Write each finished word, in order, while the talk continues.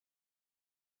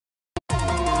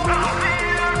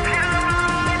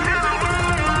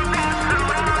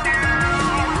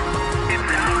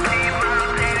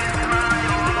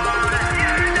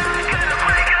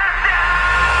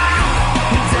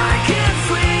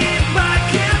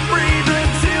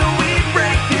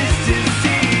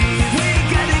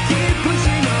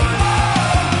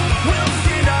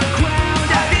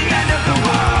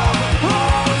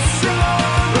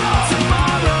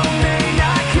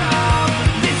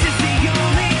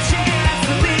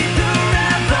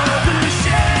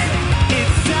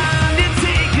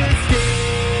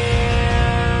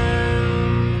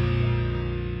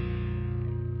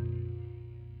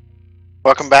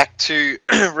back to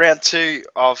round 2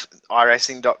 of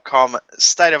Iracing.com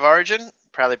State of Origin,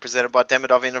 proudly presented by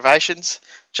Demidov Innovations.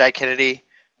 Jay Kennedy,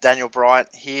 Daniel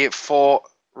Bryant here for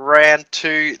round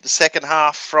 2, the second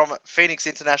half from Phoenix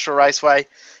International Raceway.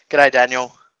 G'day,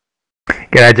 Daniel.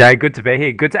 G'day, Jay. Good to be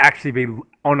here. Good to actually be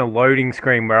on a loading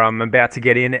screen where I'm about to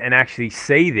get in and actually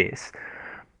see this.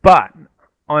 But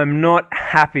I'm not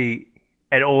happy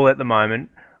at all at the moment.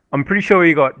 I'm pretty sure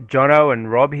we got Jono and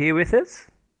Rob here with us.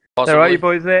 Is that right, you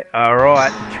boys there? All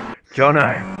right.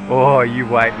 Jono. Oh, you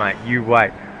wait, mate. You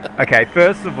wait. Okay,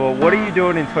 first of all, what are you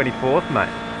doing in 24th,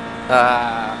 mate?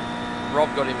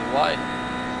 Rob got in the way.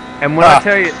 And when I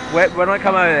tell you, when I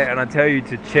come over there and I tell you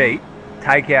to cheat,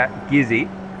 take out Gizzy,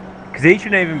 because he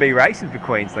shouldn't even be racing for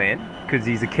Queensland, because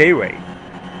he's a Kiwi,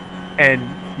 and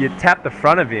you tap the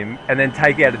front of him and then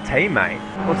take out a teammate.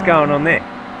 What's going on there?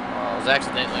 Oh, it was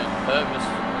accidentally on purpose.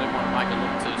 I didn't want to make it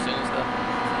look too sinister.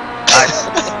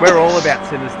 We're all about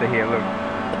sinister here, look.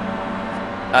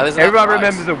 Everyone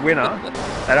remembers a winner.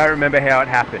 They don't remember how it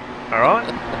happened, alright?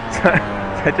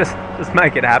 So just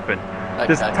make it happen. Okay.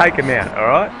 Just take him out,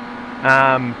 alright?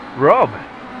 Rob,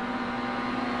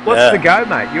 what's the go,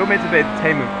 mate? You're meant to be the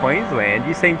team of Queensland.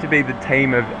 You seem to be the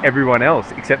team of everyone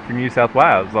else except for New South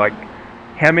Wales. Like,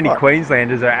 how many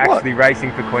Queenslanders are actually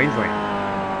racing for Queensland?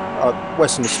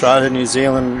 Western Australia, New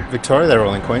Zealand, Victoria, they're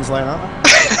all in Queensland, aren't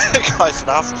they? Close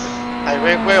enough. Hey,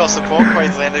 we all support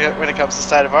Queensland when it comes to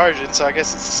State of Origin, so I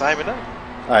guess it's the same, isn't it?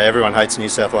 Hey, everyone hates New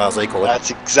South Wales equally.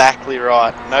 That's exactly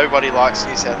right. Nobody likes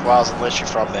New South Wales unless you're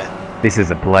from there. This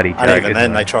is a bloody joke. And even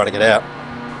then, they try to get out.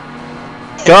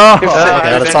 Go!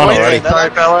 Out of time already. Sorry,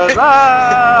 fellas.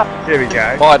 Here we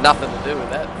go. I had nothing to do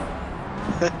with that.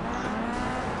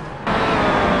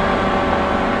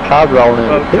 Hard rolling.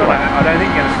 Well, I don't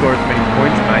think you're going to score as many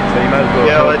points, mate, so you might as well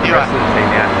help the rest of the team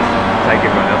out and just take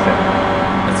everyone else out.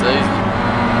 That's easy.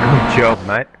 Good job,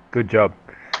 mate. Good job.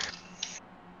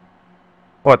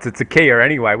 It's a Kia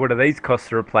anyway. What do these cost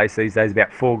to replace these days?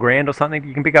 About $4,000 or something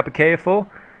you can pick up a Kia for?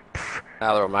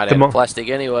 No, they're all made out of plastic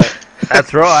anyway.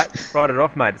 That's right. Write it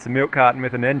off, mate. It's a milk carton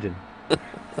with an engine.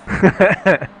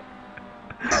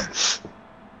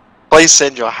 Please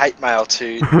send your hate mail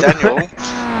to Daniel.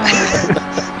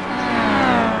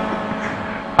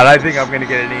 I don't think I'm going to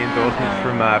get any endorsements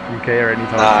from Kia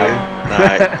anytime soon.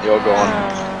 No, you're gone.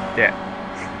 Yeah.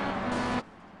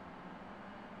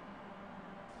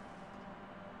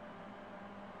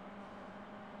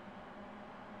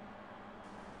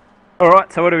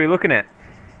 Alright, so what are we looking at?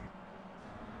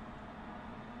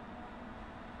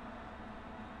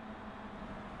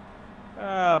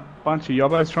 A bunch of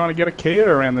yobbos trying to get a Kia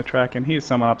around the track, and here's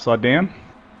someone upside down.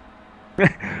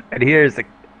 And here's the...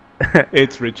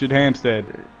 It's Richard Hampstead.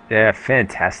 Yeah,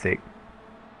 fantastic.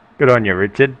 Good on you,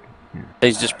 Richard.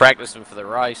 He's just practicing for the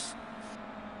race.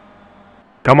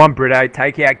 Come on, Brito,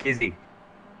 take out Kizzy.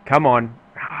 Come on.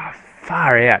 Oh,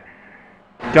 far out.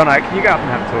 Jono, can you go up and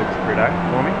have a talk to Brito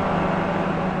for me?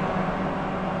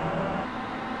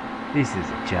 This is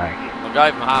a joke. I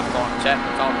gave him a half-time chat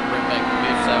and told him to bring back the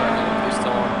biff, so we're going to this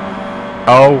time.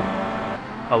 Oh,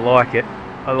 I like it.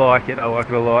 I like it. I like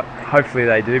it a lot. Hopefully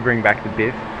they do bring back the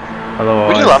biff.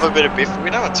 Otherwise... We do love a bit of biff, but we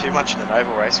don't want too much in an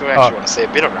oval race. We actually want to see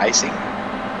a bit of racing.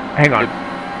 Hang on.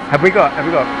 Have we got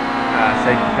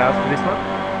safety cars for this one?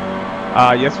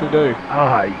 Yes, we do. Oh,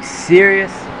 are you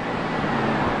serious?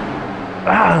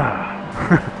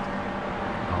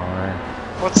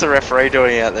 What's the referee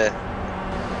doing out there?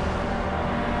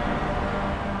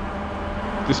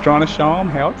 Just trying to show them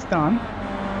how it's done.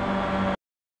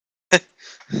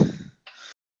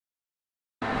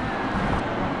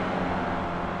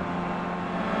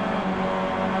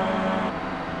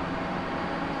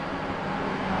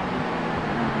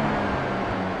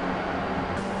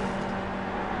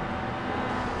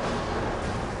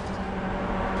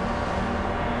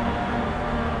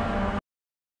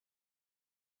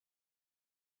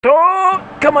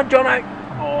 Oh, come on, Jono.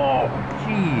 Oh,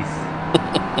 jeez.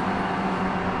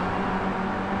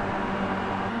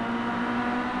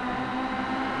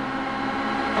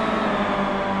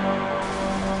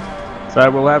 So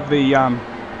we'll have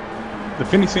the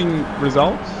finishing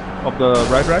results of the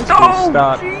road race. Oh, we'll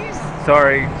start jeez.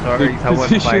 Sorry.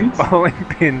 Someone's playing bowling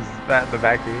pins at the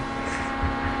back here.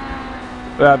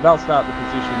 They'll start the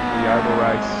positions for the oval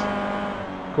race.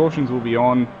 Cautions will be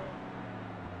on.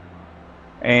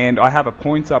 And I have a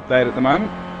points update at the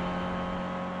moment.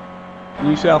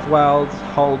 New South Wales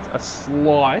holds a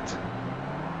slight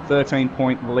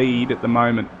 13-point lead at the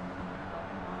moment.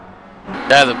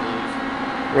 They're the Blues.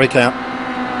 Recount.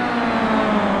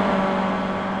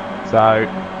 So,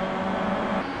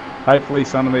 hopefully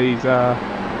some of these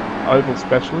oval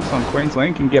specialists on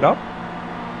Queensland can get up.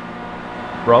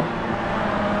 Rob?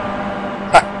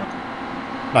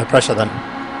 No pressure then.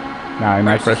 No,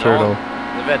 no pressure at all.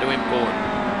 They've had to import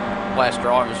class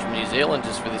drivers from New Zealand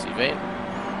just for this event.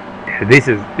 Yeah, this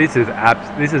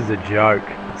is a joke.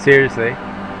 Seriously,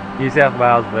 New South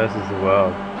Wales versus the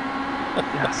world.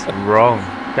 Just wrong.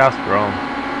 Just wrong.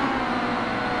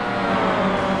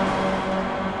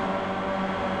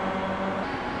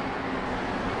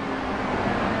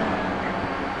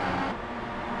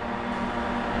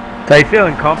 So you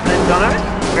feeling confident, Jono?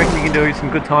 You reckon you can do some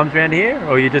good times around here?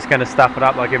 Or are you just going to stuff it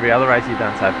up like every other race you've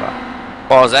done so far?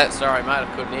 Why was that? Sorry, mate, I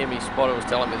couldn't hear me. Spotter was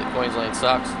telling me that Queensland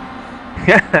sucks.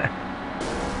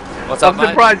 What's up, I'm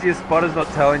surprised your spotter's not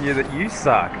telling you that you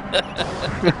suck.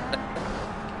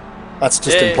 That's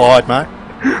just implied, mate.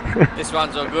 This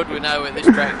one's all good. We know where this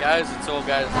track goes. It's all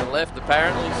goes to the left,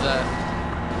 apparently, so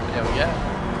there we go.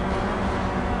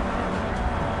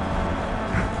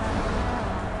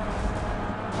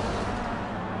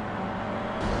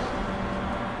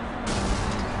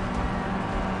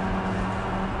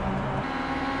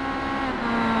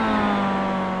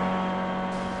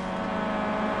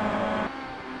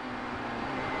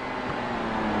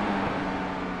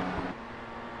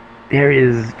 There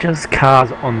is just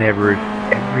cars on their roof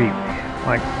everywhere.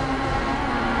 Like,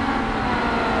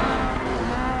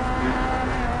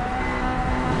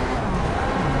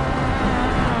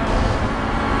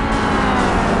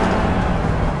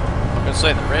 I can see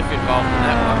the ref involved in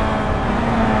that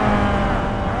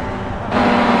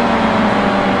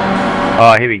one.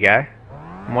 Oh, here we go.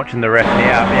 I'm watching the ref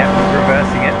now. Yeah, he's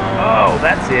reversing it. Oh,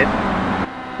 that's it.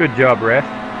 Good job, ref.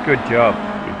 Good job,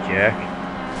 you jerk.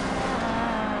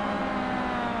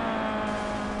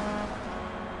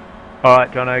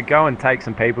 Alright, Jono, go and take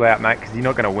some people out, mate, because you're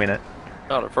not going to win it.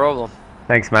 Not a problem.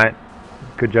 Thanks, mate.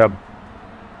 Good job.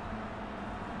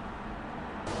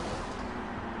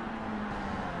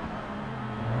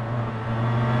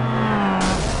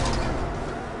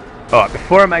 Alright,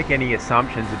 before I make any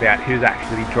assumptions about who's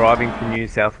actually driving for New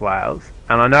South Wales,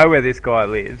 and I know where this guy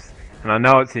lives, and I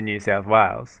know it's in New South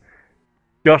Wales,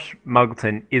 Josh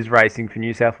Muggleton is racing for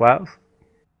New South Wales?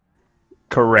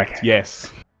 Correct, okay.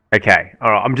 Yes. Okay,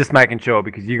 alright, I'm just making sure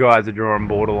because you guys are drawing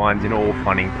borderlines in all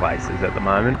funny places at the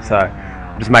moment, so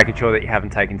I'm just making sure that you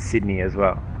haven't taken Sydney as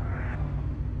well.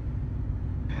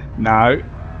 No.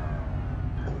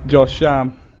 Josh,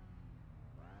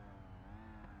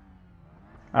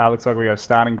 looks like we got a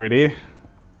starting grid here.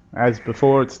 As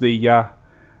before, it's the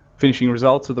finishing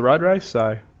results of the road race,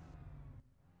 so...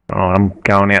 Oh, I'm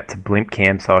going out to Blimp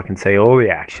Cam so I can see all the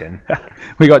action.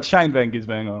 We got Shane Van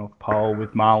Gisbergen on pole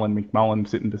with Marlon McMullen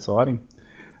sitting beside him.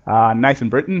 Nathan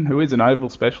Britton, who is an oval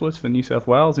specialist for New South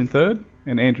Wales, in third,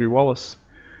 and Andrew Wallace.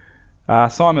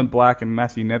 Simon Black and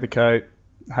Matthew Nethercote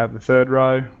have the third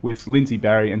row, with Lindsay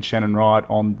Barry and Shannon Wright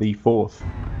on the fourth.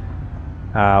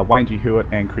 Wayne G. Hewitt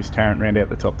and Chris Tarrant round out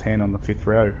the top 10 on the fifth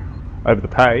row. Over the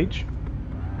page,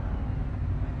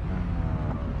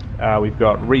 we've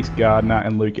got Reece Gardner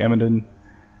and Luke Emmerdon,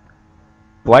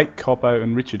 Blake Coppo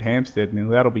and Richard Hampstead. Now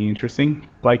that'll be interesting.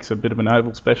 Blake's a bit of an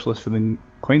oval specialist for the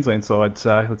Queensland side,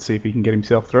 so let's see if he can get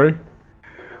himself through.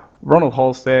 Ronald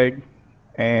Holstag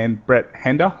and Brett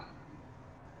Hender.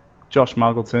 Josh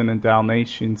Muggleton and Dale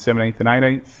Niche in 17th and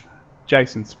 18th.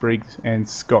 Jason Spriggs and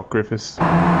Scott Griffiths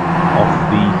off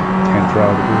the 10th row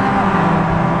of the group.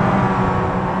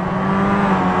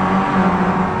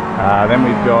 Then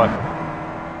we've got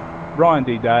Ryan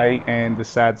D. Day and the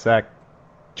sad sack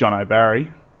John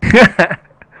O'Barry. I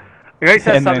guess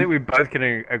that's something we both can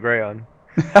agree on.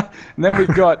 And then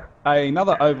we've got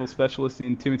another oval specialist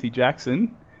in Timothy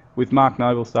Jackson, with Mark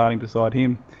Noble starting beside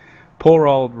him. Poor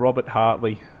old Robert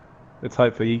Hartley. Let's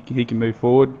hope that he can move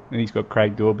forward, and he's got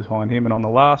Craig Dorr behind him. And on the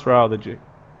last row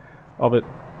of it,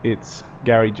 it's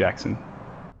Gary Jackson.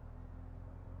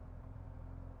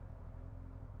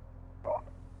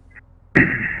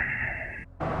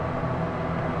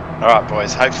 Alright,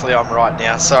 boys, hopefully I'm right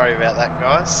now. Sorry about that,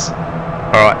 guys.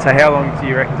 Alright, so how long do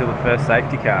you reckon till the first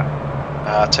safety car?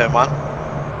 Turn 1.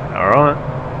 Alright,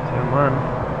 turn 1.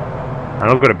 And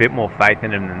I've got a bit more faith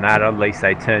in him than that. I'd at least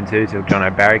say turn 2 till John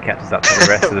O'Barry catches up to the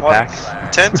rest of the pack.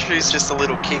 Turn 3 is just a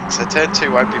little king, so turn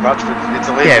 2 won't be much, but it's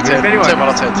a little turn 1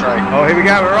 or turn 3. Oh, here we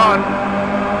go, we're on.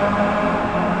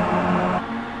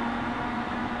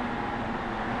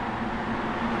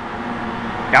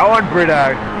 Go on,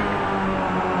 Brito.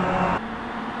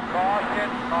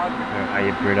 Where are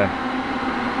you, Brito?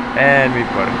 And we've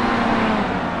got him.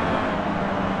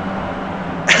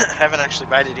 Haven't actually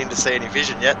made it into see any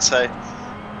vision yet, so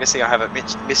I'm guessing I haven't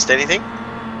missed anything.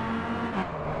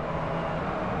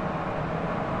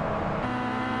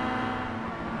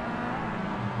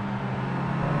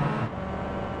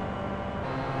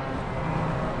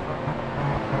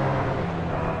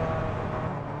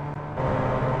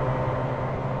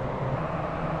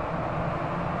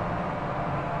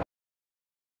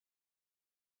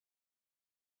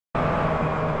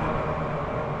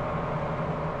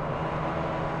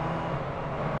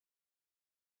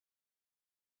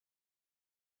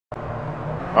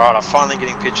 Alright, I'm finally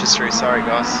getting pictures through. Sorry,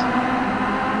 guys.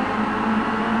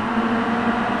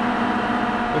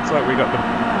 Looks like we got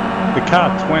the car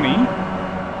 20.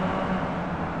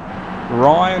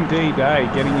 Ryan D. Day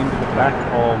getting into the back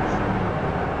of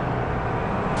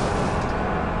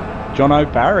John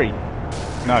O'Barry.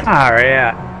 No.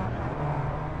 Yeah.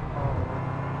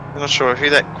 I'm not sure who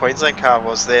that Queensland car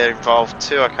was there involved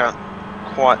too. I can't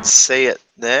quite see it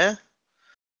there.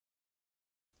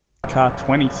 Car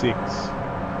 26.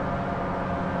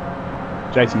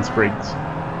 Jason Spriggs.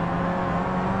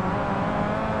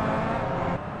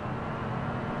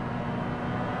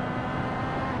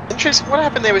 Interesting. What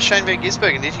happened there with Shane Van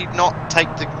Gisbergen? Did he not take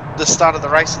the start of the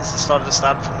race and decided to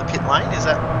start from the pit lane? Is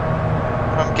that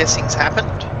what I'm guessing's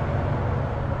happened?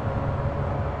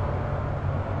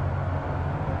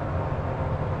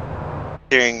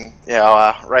 Hearing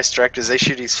our race director's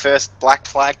issued his first black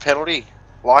flag penalty.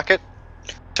 Like it.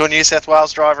 To a New South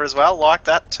Wales driver as well. Like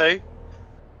that too.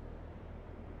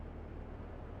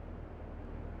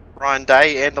 Ryan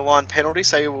Day, end of line penalty,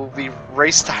 so he will be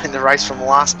restarting the race from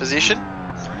last position.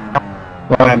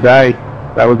 Ryan Day,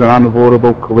 that was an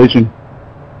unavoidable collision.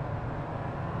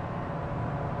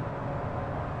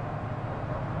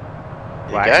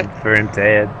 Waiting for him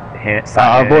to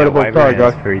avoidable, sorry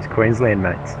guys. For his Queensland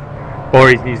mates. Or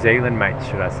his New Zealand mates,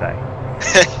 should I say.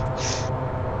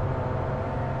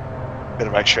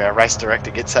 Better make sure our race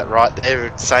director gets that right.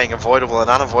 They're saying avoidable and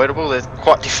unavoidable. They're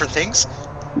quite different things.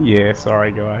 Yeah,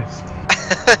 sorry guys.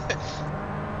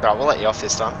 Right, we'll let you off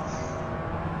this time.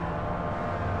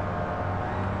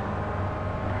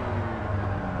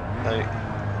 So,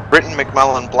 Britton,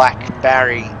 McMullen, Black,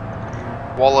 Barry,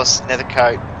 Wallace,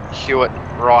 Nethercote, Hewitt,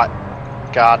 Wright,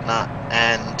 Gardner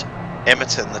and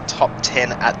Emerton, the top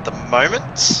 10 at the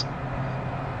moment.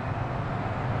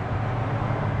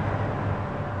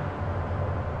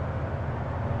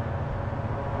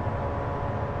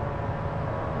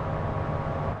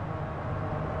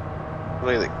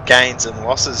 Look at the gains and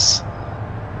losses.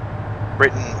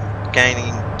 Britton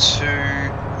gaining 2,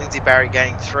 Lindsay Barry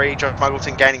gaining 3, Josh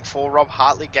Muggleton gaining 4, Rob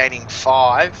Hartley gaining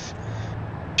 5,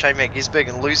 Shane Van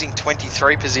Gisbergen losing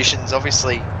 23 positions,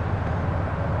 obviously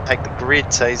take the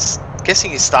grid, so he's guessing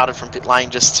he started from pit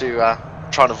lane just to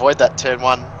try and avoid that turn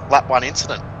 1, lap 1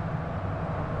 incident. I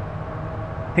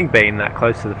think being that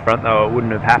close to the front though, it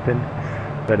wouldn't have happened,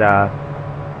 but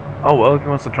oh well, if he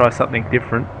wants to try something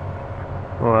different,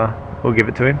 we'll give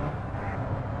it to him.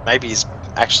 Maybe he's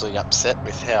actually upset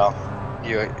with how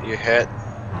you hurt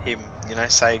him, you know,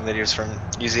 saying that he was from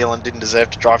New Zealand, didn't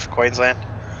deserve to drive for Queensland.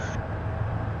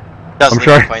 Doesn't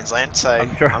live in Queensland, so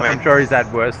I'm sure he's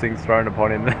had worse things thrown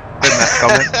upon him than that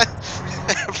comment.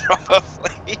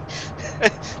 Probably.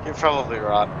 You're probably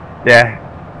right. Yeah.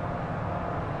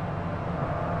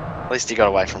 At least he got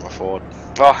away from a Ford.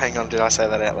 Oh, hang on, did I say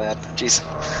that out loud? Jeez.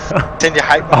 Send your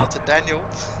hate mail to Daniel.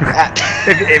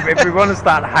 if we want to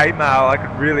start hate mail, I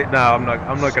could really. No, I'm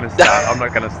not going to start. I'm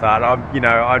not going to start.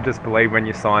 I just believe when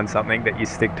you sign something that you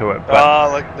stick to it. But...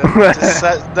 Oh, look,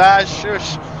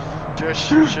 shush.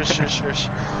 Shush.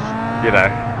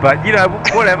 But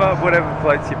whatever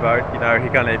floats your boat. He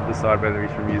can't even decide whether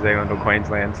he's from New Zealand or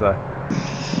Queensland. So.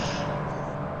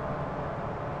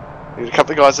 There's a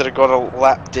couple of guys that have got a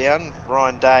lap down.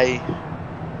 Ryan Day,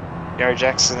 Gary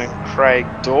Jackson and Craig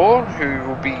Dorr, who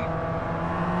will be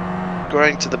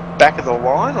going to the back of the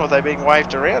line, or are they being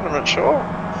waved around? I'm not sure.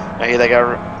 Now here they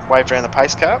go, waved around the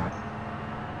pace car.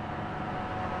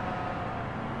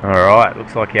 Alright,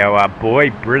 looks like our boy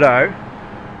Brito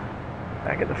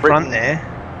back at the front there.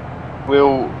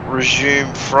 Will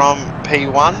resume from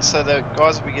P1, so the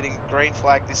guys will be getting green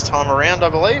flag this time around, I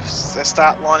believe. They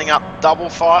start lining up double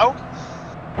file.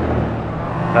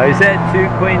 So is that 2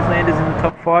 Queenslanders in the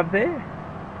top 5 there?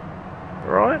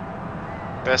 Right.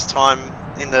 First time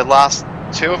in the last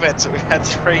 2 events that we've had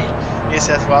 3 New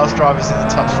South Wales drivers in the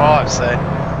top 5, so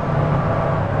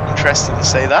interesting to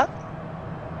see that.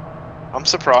 I'm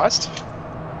surprised.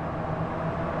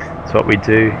 That's what we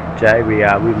do, Jay. We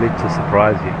live to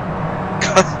surprise you.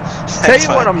 Tell you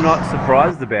what I'm not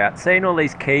surprised about. Seeing all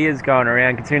these Kias going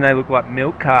around, considering they look like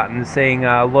milk cartons, seeing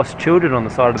lost children on the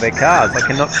side of their cars. I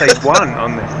cannot see one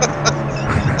on there.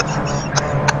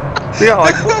 Yeah,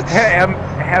 like, how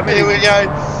many... Here we go.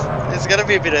 There's going to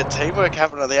be a bit of teamwork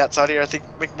happening on the outside here. I think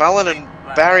McMullen and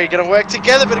Barry are going to work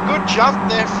together, but a good jump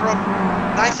there from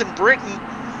Nathan Britton.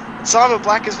 And Simon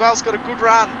Black as well has got a good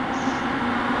run.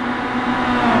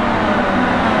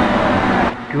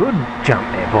 Good jump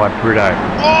there by Brito.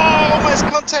 Oh, almost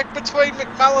contact between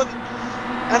McMullen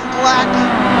and Black.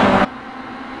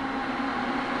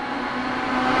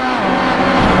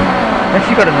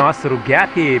 Actually got a nice little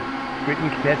gap here Britain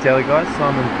cadets, early guys.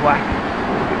 Simon Black a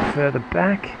little bit further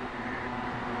back.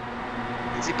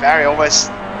 Lindsay Barry almost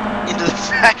into the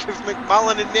back of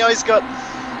McMullen, and now he's got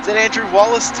that Andrew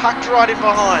Wallace tucked right in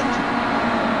behind.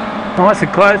 Nice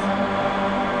and close.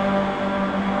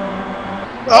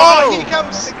 Oh, here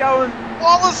comes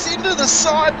Wallace into the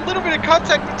side. A little bit of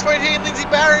contact between he and Lindsay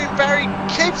Barry, and Barry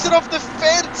keeps it off the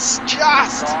fence.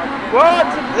 Just what?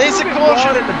 There's a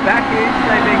caution at the back edge.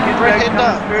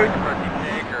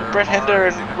 Brett Hender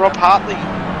and Rob Hartley,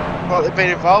 well, they've been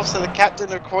involved. So the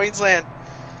captain of Queensland,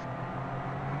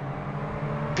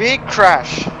 big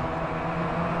crash.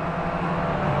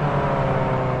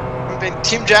 We've been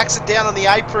Tim Jackson down on the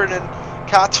apron, and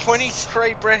car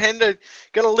 23, Brett Hender,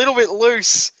 got a little bit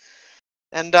loose.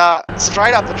 And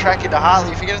straight up the track into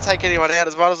Hartley. If you're going to take anyone out,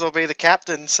 as might as well be the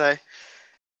captain. So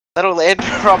that'll end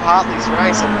Rob Hartley's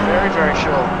race, I'm very, very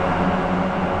sure.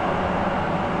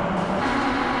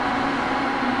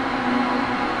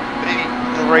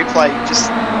 The replay, just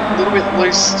a little bit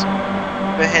loose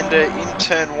for Hender in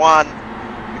turn 1.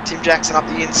 With Tim Jackson up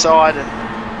the inside, and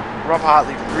Rob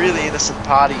Hartley really innocent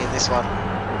party in this one.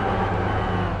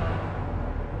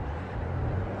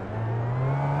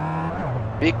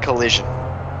 Big collision.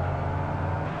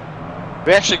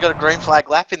 We actually got a green flag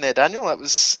lap in there, Daniel. That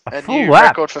was a new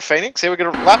record for Phoenix. Yeah, we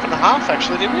got a lap and a half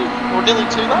actually, didn't we? Or nearly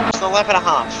 2 laps, and a lap and a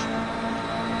half.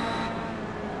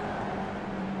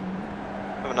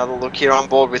 Have another look here on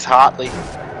board with Hartley.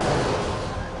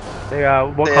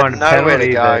 What kind of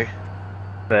penalty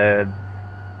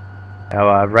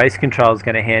our race control is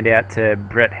going to hand out to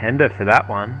Brett Hender for that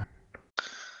one?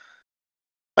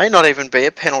 May not even be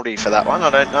a penalty for that one, I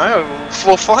don't know.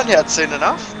 We'll find out soon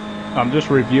enough. I'm just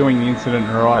reviewing the incident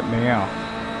right now.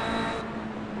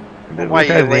 What way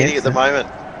are you leaning at the moment?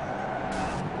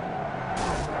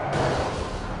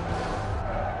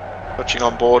 Watching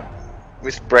on board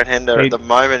with Brett Hender at the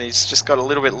moment. He's just got a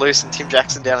little bit loose, and Tim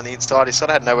Jackson down on the inside. He sort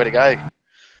of had nowhere to go.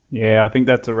 Yeah, I think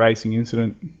that's a racing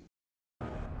incident.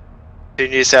 2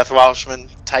 New South Welshmen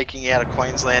taking out the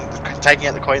Queensland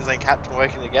captain,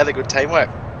 working together. Good teamwork.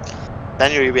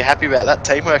 Daniel, you'll be happy about that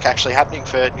teamwork actually happening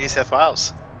for New South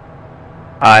Wales.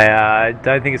 I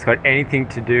don't think it's got anything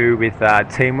to do with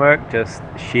teamwork, just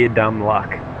sheer dumb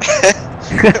luck.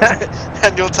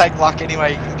 And you'll take luck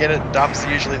anyway you can get it. Dumb's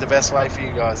usually the best way for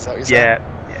you guys. So yeah,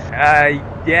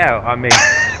 I mean,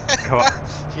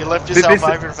 you left yourself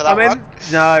open for that one?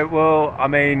 No, well, I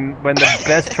mean, when the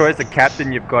best choice of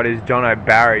captain you've got is John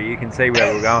O'Barry, you can see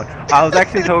where we're going. I was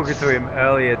actually talking to him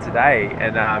earlier today,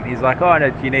 and he's like, oh, no,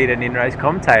 do you need an in-race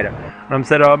commentator? And I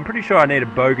said, oh, I'm pretty sure I need a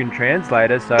Bogan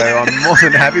translator, so I'm more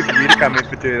than happy for you to come in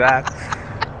to do that.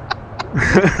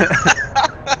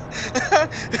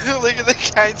 Look at the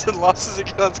gains and losses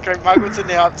again on screen. Muggleton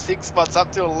now up 6 spots,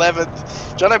 up to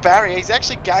 11th. John O'Barry, he's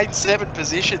actually gained 7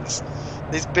 positions.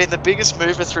 He's been the biggest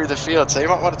mover through the field, so you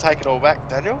might want to take it all back,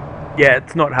 Daniel. Yeah,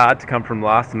 it's not hard to come from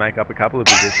last to make up a couple of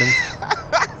positions.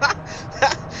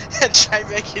 And Jay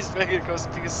Meckisberger, of course,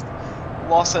 the biggest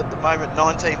loss at the moment,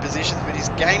 19 positions, but he's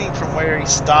gaining from where he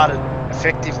started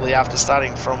effectively after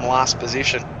starting from last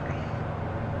position.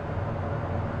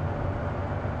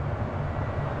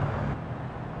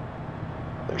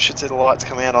 We should see the lights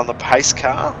come out on the pace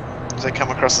car as they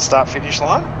come across the start-finish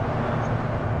line.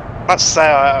 I must say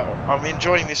I'm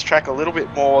enjoying this track a little bit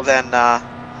more than that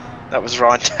was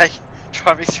Ryan Day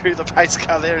driving through the pace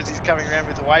car there as he's coming around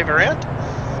with the wave around.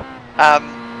 At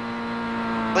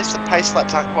least the pace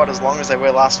laps aren't quite as long as they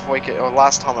were last week or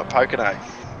last time at Pocono.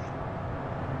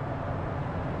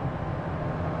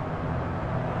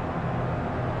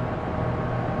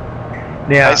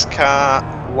 Now, pace car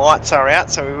lights are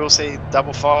out, so we will see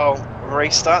double file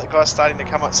restart. The guys starting to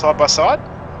come up side by side.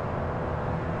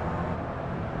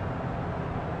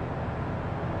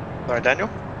 Sorry, Daniel.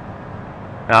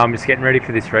 I'm just getting ready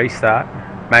for this restart.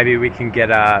 Maybe we can get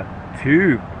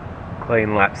 2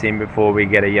 clean laps in before we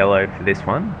get a yellow for this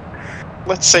one.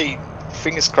 Let's see.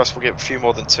 Fingers crossed we'll get a few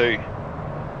more than 2.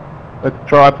 Let's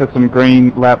try for some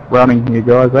green lap running here,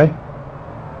 guys, eh?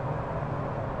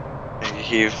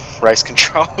 You hear race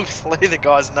control. Letting the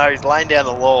guys know he's laying down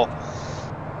the law.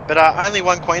 But only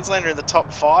one Queenslander in the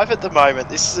top 5 at the moment.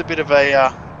 This is a bit of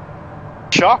a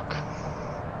shock.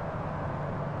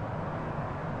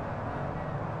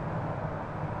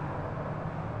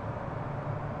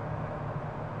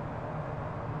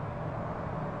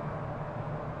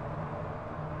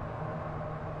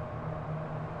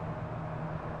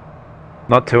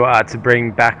 Not to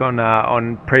bring back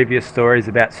on previous stories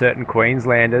about certain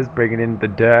Queenslanders bringing in the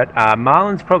dirt.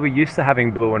 Marlon's probably used to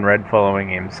having blue and red following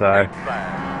him, so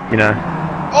you know.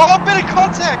 Oh, a bit of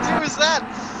contact. Who was that?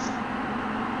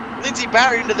 Lindsay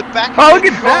Barry into the back. Oh, look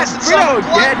at that! Brito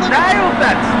again nailed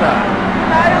that stuff.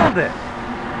 Nailed it.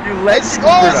 You legend,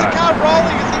 Oh, there's a Brito. car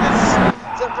rolling. I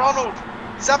think it's Ronald.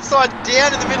 He's upside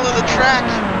down in the middle of the track,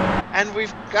 and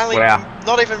we've only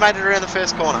not even made it around the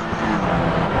first corner.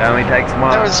 It only takes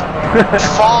one. There was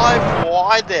 5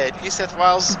 wide there. New South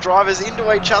Wales drivers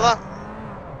into each other.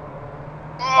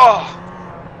 Oh!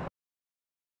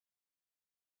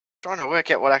 Trying to work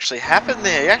out what actually happened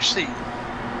there. He actually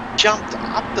jumped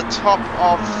up the top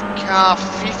of car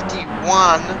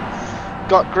 51,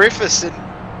 got Griffiths, and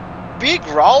big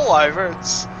rollover.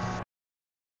 It's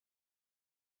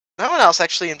no one else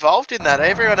actually involved in that.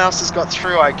 Everyone else has got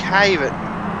through okay, but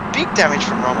big damage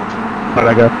from Ronald.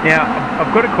 Now,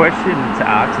 I've got a question to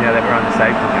ask now that we're on the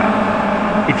safety car.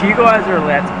 If you guys are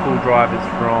allowed to pull drivers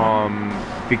from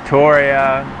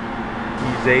Victoria,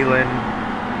 New Zealand,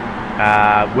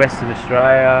 Western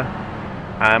Australia,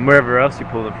 wherever else you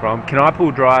pull them from, can I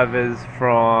pull drivers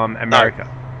from America?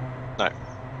 No.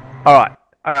 Alright,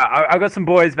 I've got some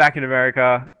boys back in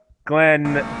America.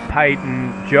 Glenn,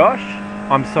 Peyton, Josh,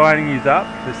 I'm signing you up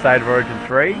for State of Origin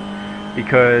 3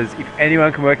 because if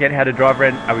anyone can work out how to drive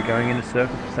around, are we going in a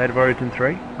circle for State of Origin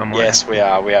 3? Yes, we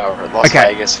are. We are at Las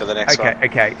Vegas for the next one.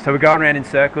 Okay, so we're going around in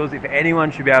circles. If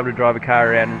anyone should be able to drive a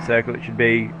car around in a circle, it should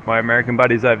be my American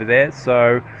buddies over there.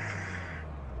 So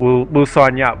we'll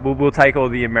sign you up. We'll take all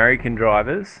the American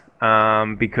drivers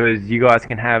because you guys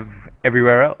can have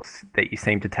everywhere else that you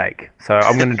seem to take. So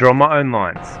I'm going to draw my own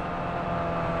lines.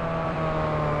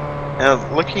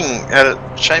 Now, looking at it,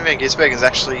 Shane Van Gisbergen has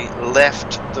actually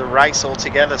left the race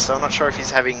altogether, so I'm not sure if he's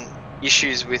having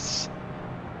issues with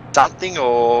something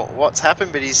or what's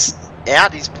happened, but he's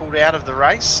out. He's pulled out of the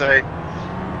race, so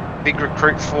big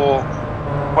recruit for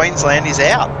Queensland is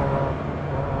out.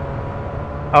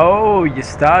 Oh, your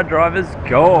star driver's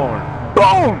gone.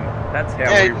 Boom! That's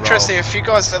how we roll. Interesting. A few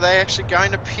guys, are they actually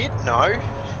going to pit? No.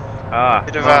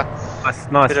 Bit of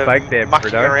nice fake there,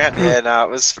 mucking around. Yeah, no, it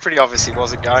was pretty obvious he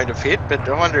wasn't going to pit, but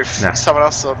I wonder if someone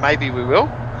else thought maybe we will.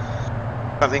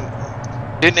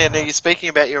 Speaking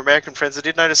about your American friends, I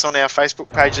did notice on our Facebook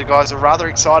page the guys are rather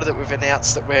excited that we've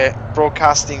announced that we're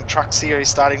broadcasting Truck Series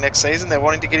starting next season. They're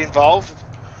wanting to get involved,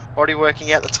 already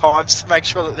working out the times to make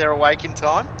sure that they're awake in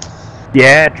time.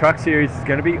 Yeah, Truck Series is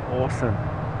going to be awesome.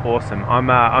 Awesome.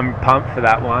 I'm pumped for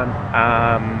that one.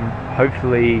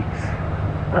 Hopefully,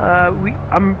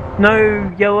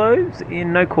 no yellows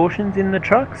no cautions in the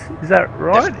trucks. Is that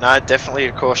right? No, definitely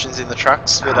cautions in the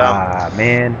trucks. But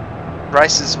man,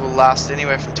 races will last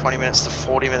anywhere from 20 minutes to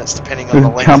 40 minutes, depending on the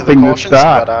length of the cautions.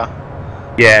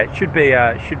 Yeah, it should be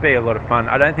a lot of fun.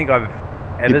 I don't think I've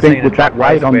ever you'd seen think with that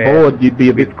weight on board, you'd be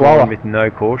a bit slower with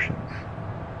no cautions.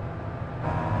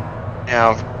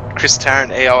 Now, Chris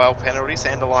Tarrant, EOL penalties,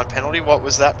 underline penalty. What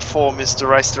was that for, Mr.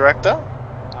 Race Director?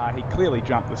 He clearly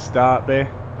jumped the start there,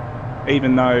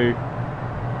 even though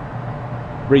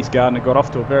Reece Gardner got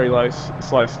off to a very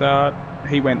slow start.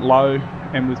 He went low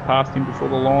and was past him before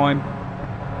the line.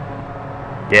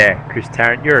 Yeah, Chris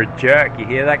Tarrant, you're a jerk. You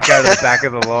hear that? Go to the back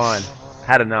of the line.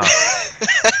 Had enough.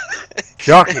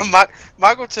 Shocking.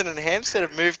 Muggleton and Hampstead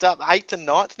have moved up 8th and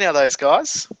 9th now, those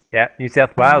guys. Yeah, New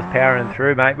South Wales powering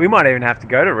through, mate. We might even have to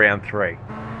go to round 3.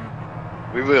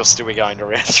 We will still be going to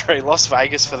round 3. Las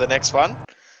Vegas for the next one.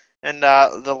 And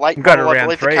the late model, to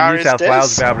round 3. New South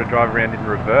Wales will be able to drive around in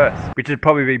reverse, which would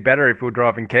probably be better if we were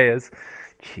driving Kias.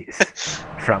 Jeez.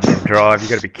 Front wheel drive, you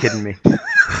got to be kidding me.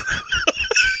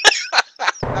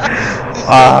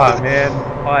 Oh, man.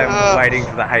 I am waiting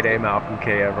for the hate email from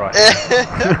Kia right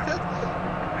now.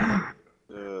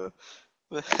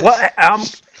 What?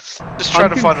 Just trying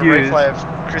to find a replay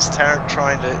of Chris Tarrant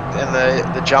trying to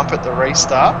and the jump at the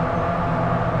restart.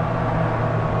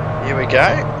 Here we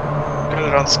go. Got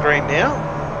it on screen now.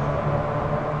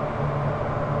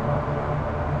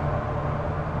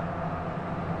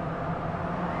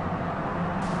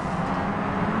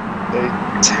 The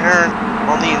Tarrant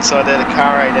on the inside there, the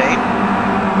car 18.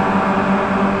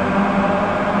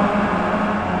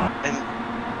 And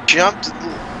jumped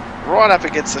right up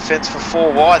against the fence for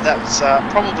 4 wide. That was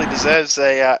probably deserves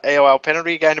a EOL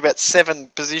penalty. Gained about 7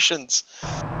 positions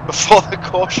before the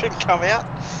caution come out.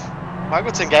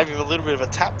 Muggleton gave him a little bit of a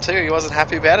tap too. He wasn't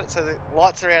happy about it. So the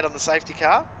lights are out on the safety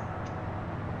car.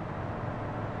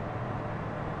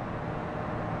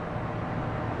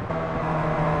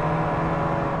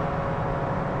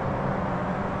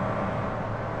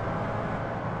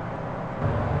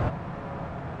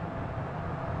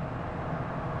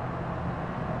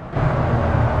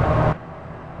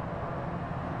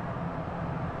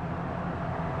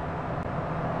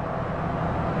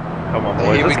 Come on,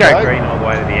 boys. Let's go green all the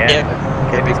way to the end.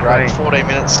 Yeah, it'd be great. 14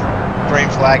 minutes green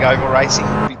flag oval racing.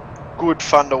 It'll be good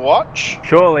fun to watch.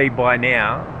 Surely by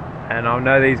now, and I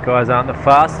know these guys aren't the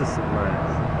fastest of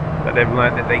learners, but they've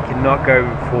learnt that they cannot go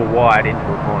full wide into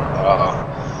a corner.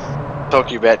 Oh,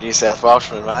 talking about New South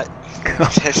Welshmen, mate.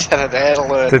 Just had to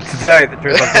learn. To tell you the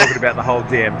truth, I'm talking about the whole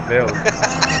damn field.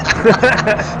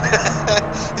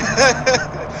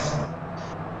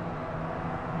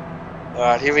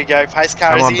 Alright, here we go. Pace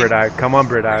car is in. Come on,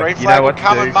 Brito. Green You know what to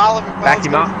coming. do. Marlon Back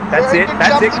him up. That's it.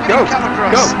 That's it. Go. Go.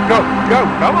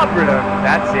 Come on, Brito.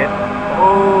 That's it.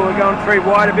 Oh, we're going 3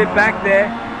 wide, a bit back there.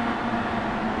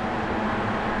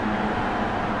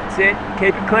 That's it.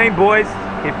 Keep it clean, boys.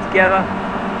 Keep it together.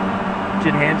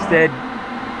 Richard Hampstead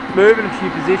moving a few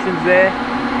positions there.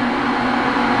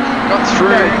 Got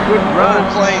through. Good run. All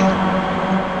clean.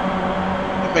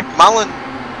 McMullen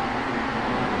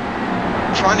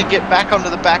trying to get back onto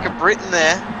the back of Britain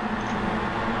there.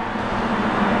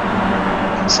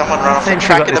 Someone run off the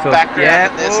track in the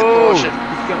background, and there's the caution.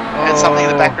 And something in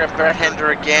the background. Brett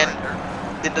Hender again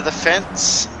into the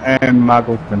fence. And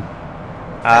Muggleton.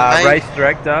 Race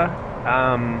director,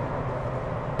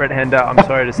 Brett Hender, I'm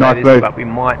sorry to say this, but we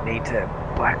might need to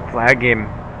black flag him.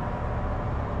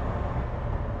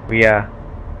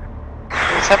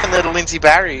 What's happened there to Lindsay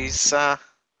Barry? He's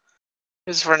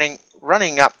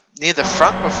running up near the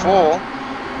front before.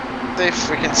 If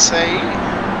we can see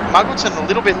Muggleton a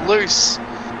little bit loose.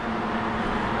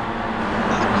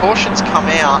 And the cautions come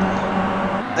out.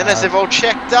 Then as they've all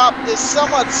checked up, there's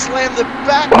someone slammed the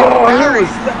back of Barry. Is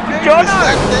that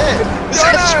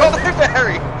Jono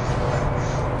Barry?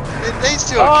 These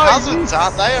two are cousins,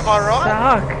 aren't they? Am I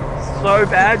right? Suck. So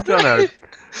bad, Jono.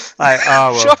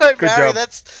 Jono Barry, job.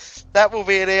 that will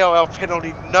be an EOL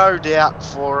penalty, no doubt,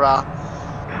 for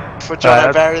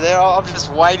Jono Barry there. I'm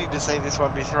just waiting to see this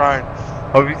one be thrown.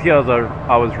 Obviously, I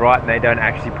was right, and they don't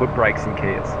actually put brakes in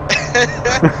Kias.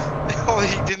 Well,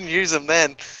 he didn't use them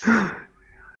then.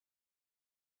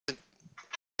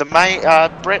 The main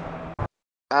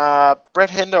Brett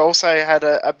Hender also had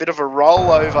a bit of a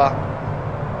rollover.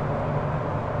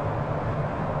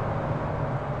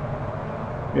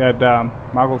 We had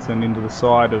Muggleton into the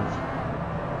side of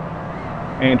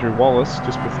Andrew Wallace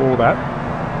just before that.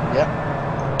 Yep.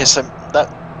 Yeah, so that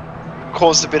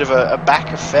caused a bit of a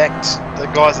back effect. The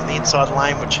guys in the inside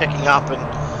lane were checking up, and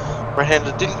Brett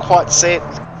Hender didn't quite see it.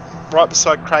 Right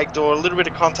beside Craig Dorr, a little bit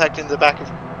of contact in the back of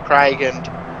Craig, and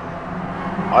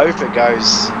over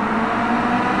goes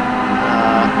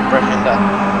Brett Hender.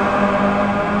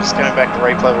 Just going back to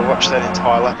replay, we'll watch that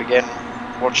entire lap again.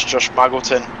 Watch Josh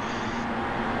Muggleton.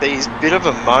 There's a bit of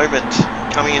a moment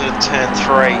coming into turn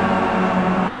 3.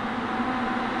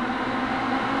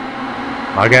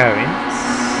 Muggo in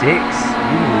 6.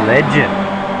 You legend.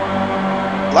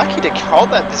 Lucky to hold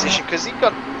that position because he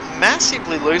got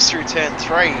massively loose through turn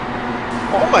 3.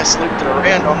 Almost looped it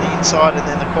around on the inside, and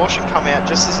then the caution come out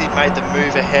just as he made the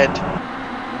move ahead.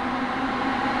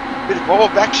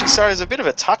 Actually, sorry, there's a bit of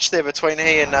a touch there between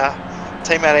he and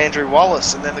teammate Andrew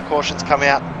Wallace, and then the cautions come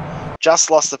out.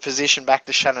 Just lost the position back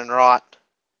to Shannon Wright.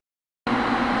 If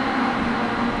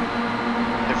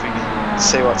we can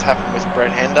see what's happened with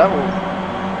Brett Hender,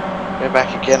 we'll go back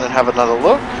again and have another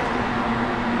look.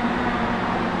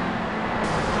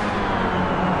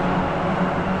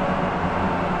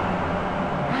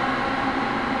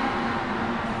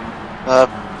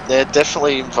 They're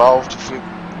definitely involved. If we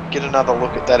get another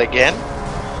look at that again.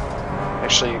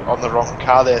 Actually, on the wrong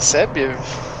car there, Seb. You're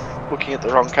looking at the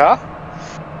wrong car.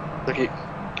 Need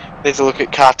to look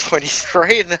at car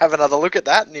 23 and have another look at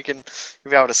that, and you'll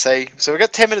be able to see. So we've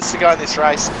got 10 minutes to go in this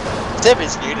race. Seb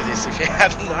is new to this, if you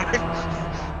hadn't known.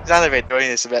 He's only been doing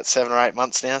this about 7 or 8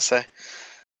 months now, so.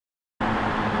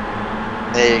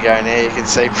 There you go, now you can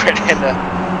see Brett Hender,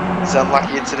 his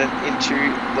unlucky incident into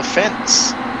the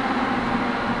fence.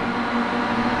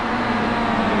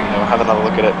 We'll have another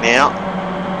look at it now.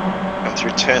 Come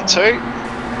through turn 2.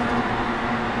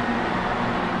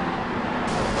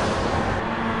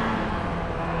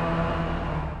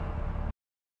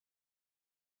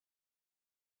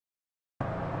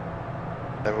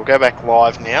 So we'll go back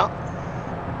live now.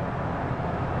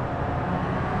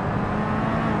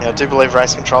 Now I do believe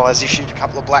Race Control has issued a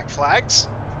couple of black flags.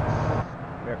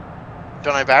 Yep.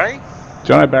 Jono Barry?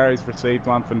 Jono Barry's received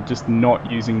one for just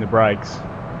not using the brakes.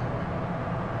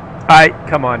 Hey,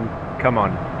 come on.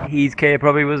 His Kia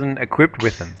probably wasn't equipped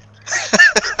with them.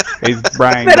 His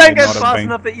brain They don't go fast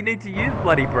enough that you need to use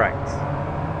bloody brakes.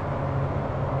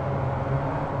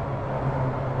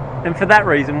 And for that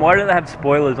reason, why do they have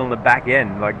spoilers on the back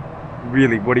end? Like,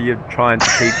 really, what are you trying to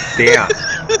keep down?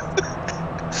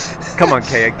 Come on,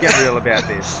 Kia, get real about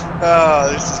this. Oh,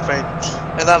 this has been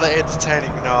another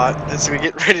entertaining night as we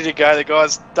get ready to go. The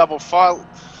guys double file.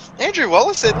 Andrew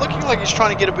Wallace said, looking like he's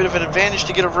trying to get a bit of an advantage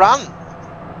to get a run.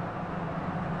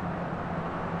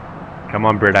 Come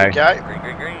on, Brito. Go.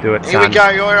 Do it, Here we go,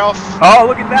 you're off. Oh,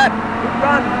 look at that. Good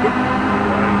run.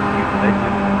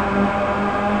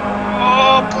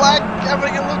 Oh, Black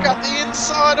having a look up the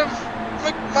inside of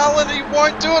McMullen. He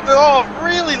won't do it. Oh,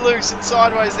 really loose and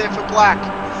sideways there for Black.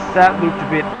 That looked a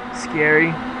bit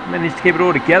scary. Managed to keep it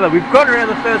all together. We've got around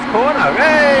the first corner.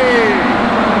 Hey!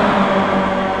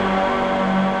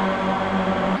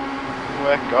 Good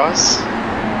work, guys.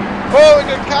 Oh,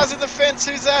 we've got cars in the fence.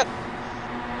 Who's that?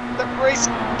 That Reese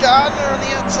Gardner on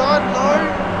the outside? No.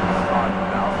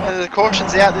 And the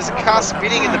caution's out. There's a car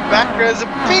spinning in the background. There's a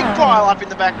big pile up in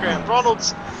the background.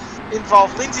 Ronald's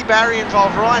involved. Lindsay Barry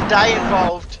involved. Ryan Day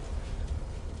involved.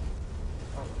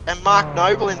 And Mark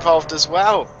Noble involved as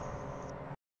well.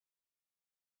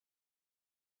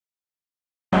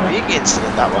 Big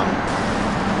incident, that one.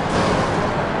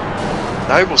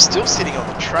 Noble's still sitting on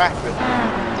the track, but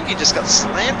I think he just got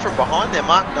slammed from behind there.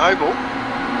 Mark Noble.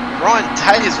 Ryan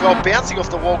Day as well, bouncing off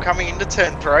the wall coming into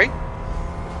turn 3.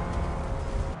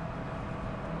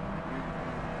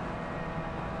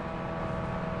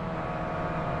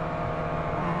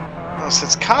 Oh, so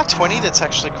it's car 20 that's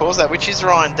actually caused that, which is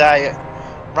Ryan Day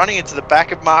running into the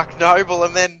back of Mark Noble,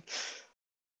 and then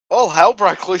all hell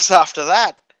broke loose after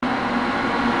that.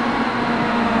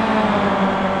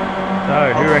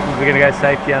 So, who reckons we're going to go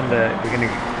safety under, we're going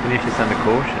to finish this under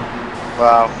caution?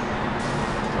 Well,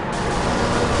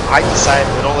 I hate to say it,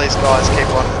 but all these guys keep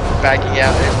on bagging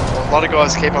out. A lot of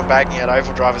guys keep on bagging out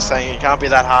oval drivers, saying it can't be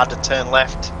that hard to turn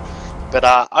left. But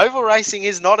oval racing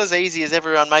is not as easy as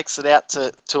everyone makes it out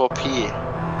to appear.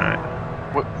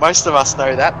 Right. Most of us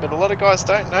know that, but a lot of guys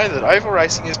don't know that oval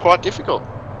racing is quite difficult.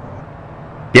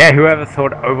 Yeah, whoever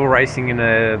thought oval racing in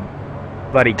a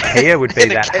bloody Kia would be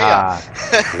that hard.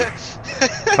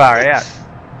 Far out.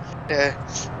 Yeah.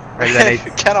 Maybe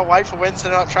Cannot wait for Wednesday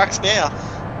night trucks now.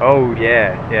 Oh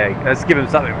yeah. Let's give them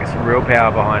something with some real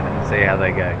power behind it and see how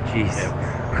they go. Jeez. Yeah.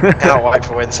 Cannot wait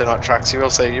for Wednesday night trucks. You'll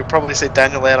probably see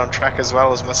Daniel out on track as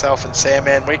well as myself and Sam.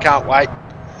 Man, we can't wait.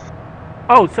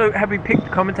 Oh, so have we picked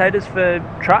commentators for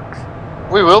trucks?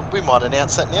 We will. We might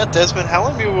announce that now. Desmond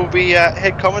Hallam, you will be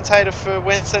head commentator for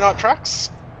Wednesday night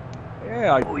trucks.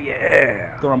 Yeah, I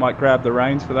thought I might grab the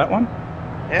reins for that one.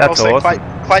 Yeah, that's also awesome.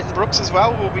 Clayton Brooks as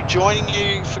well will be joining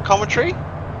you for commentary.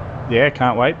 Yeah,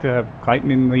 can't wait to have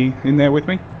Clayton in there with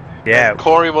me. Yeah. And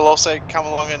Corey will also come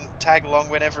along and tag along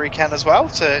whenever he can as well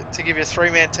to give you a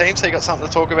 3-man team, so you got something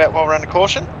to talk about while we're under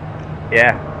caution.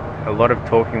 Yeah, a lot of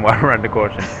talking while we're under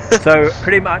caution. So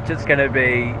pretty much it's going to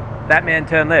be that man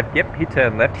turned left. Yep, he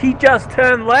turned left. He just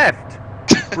turned left.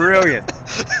 Brilliant.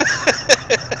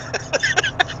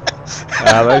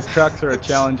 Those trucks are a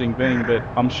challenging thing, but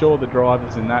I'm sure the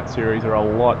drivers in that series are a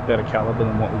lot better caliber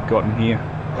than what we've got in here.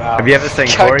 Wow. Have you ever seen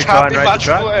Corey try and race a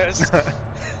truck? Worse.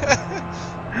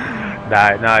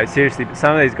 No, seriously, but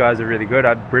some of these guys are really good.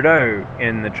 Brito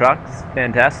in the trucks,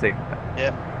 fantastic.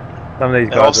 Yep. Some of these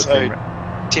And guys also,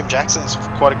 Tim Jackson's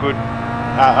quite a good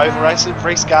oval racer.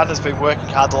 Reese Gardner's been working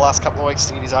hard the last couple of weeks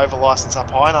to get his oval licence up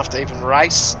high enough to even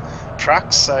race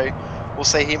trucks, so we'll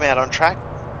see him out on track.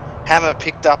 Hammer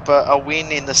picked up a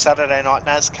win in the Saturday night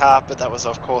NASCAR, but that was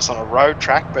of course on a road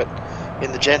track, but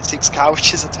in the Gen 6 car,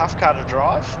 which is a tough car to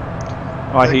drive.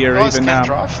 I hear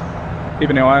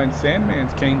even our own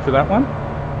Sandman's keen for that one.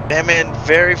 Sandman,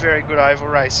 very, very good oval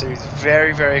racer. He's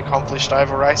very, very accomplished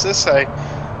oval racer, so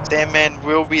Sandman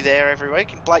will be there every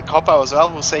week. And Blake Coppo as well,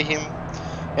 we'll see him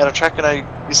out on track. I know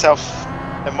yourself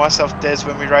and myself, Des,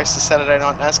 when we race the Saturday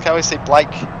night NASCAR, we see Blake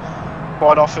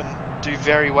quite often do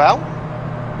very well.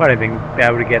 I don't think be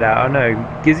able to get out. I know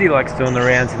Gizzy likes doing the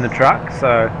rounds in the truck,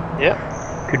 so yeah,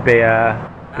 could be a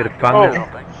bit of fun.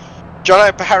 John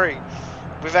O'Barry,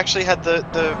 we've actually had the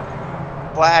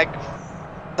flag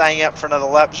staying out for another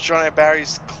lap. John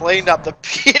O'Barry's cleaned up the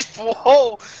pit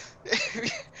wall.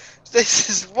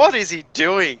 What is he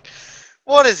doing?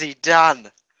 What has he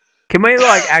done? Can we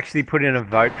actually put in a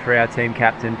vote for our team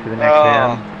captain for the next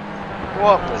round?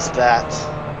 What was that?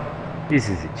 This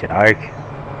is a joke.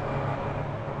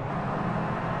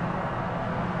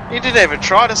 He didn't even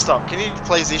try to stop. Can you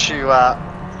please issue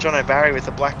John O'Barry with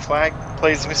a black flag,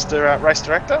 please, Mr. Race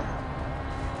Director?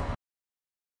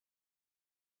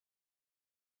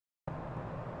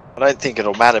 I don't think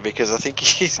it'll matter because I think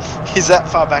he's that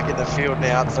far back in the field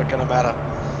now, it's not going to matter.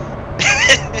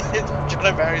 John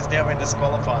O'Barry's now been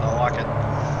disqualified, I like it.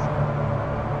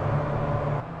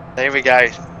 There we go.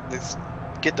 This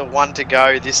get the 1 to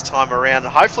go this time around.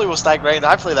 Hopefully we'll stay green.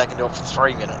 Hopefully they can do it for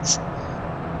 3 minutes.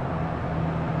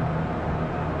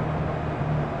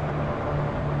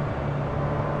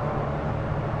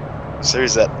 So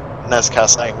is that NASCAR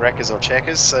saying wreckers or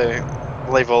checkers? So I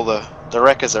believe all the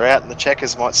wreckers are out and the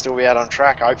checkers might still be out on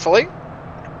track, hopefully.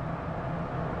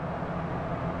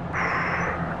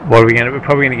 What are we going to? We're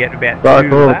probably going to get about Sorry 2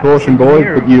 for all the laps caution, boys,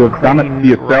 here but you have of done it clean to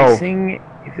yourself. Racing,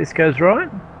 if this goes right.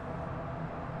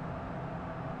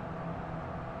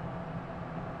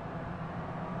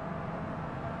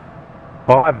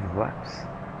 Five laps.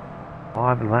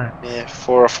 Yeah,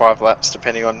 4 or 5 laps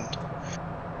depending on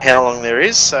how long there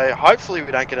is. So hopefully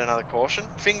we don't get another caution.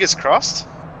 Fingers crossed.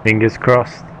 Fingers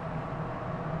crossed.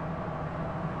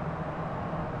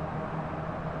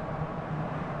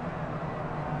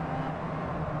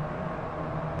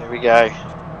 There we go.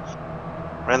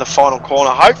 Around the final corner.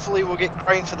 Hopefully we'll get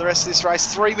green for the rest of this race.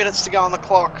 3 minutes to go on the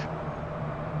clock.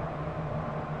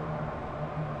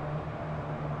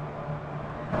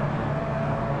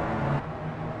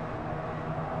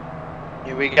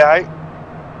 Here we go.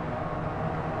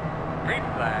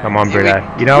 Come on, Brito.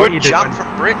 You know what you're doing. Jump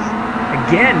from Britain.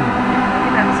 Again, you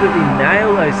can absolutely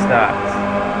nail those starts.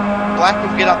 Black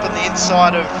will get up on the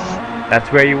inside of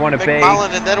That's where you want to be.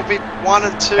 McMullen, and that'll be 1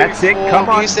 and 2 That's it. for Come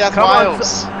on. New South Come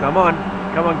Wales. on. Come on.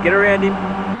 Come on. Get around him.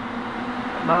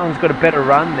 Marlon's got a better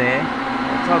run there.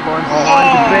 Outside line's the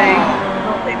line to be.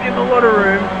 Not leaving him a lot of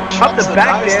room. Up the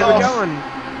back there. We're going.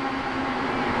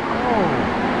 Oh.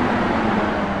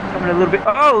 Coming a little bit.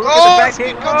 Oh, look at the back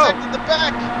here. Contact in the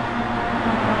back.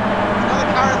 Another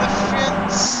car in the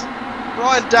fence.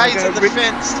 Ryan Day's in the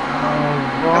fence.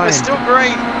 Oh, and we're still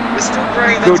green. We're still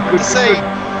green. That's good to see.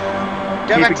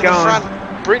 Go Keep back it to going. the front.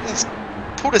 Britain's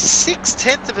put a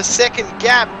 6/10 of a second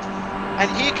gap. And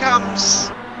here comes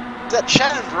that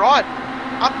Shannon Wright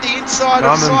up the inside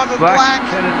of Simon Black.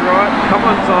 Shannon Wright. Come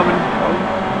on, Simon.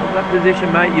 Hold that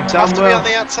position, mate. You've done Tough to be well. on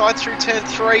the outside through turn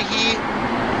 3 here.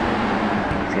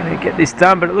 He's going to get this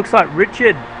done, but it looks like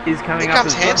Richard is coming Here up.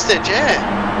 comes Hampstead, yeah.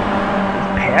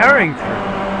 He's powering through.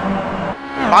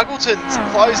 Muggleton's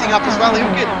closing up as well.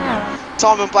 He'll get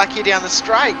Simon Black here down the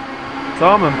straight.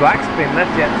 Simon Black's been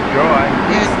left out to dry.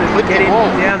 Yeah, Let's get him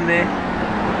down there.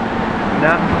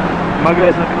 No,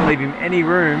 Muggo's not going to leave him any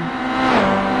room.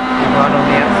 He'll run on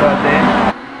the outside there.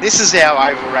 This is how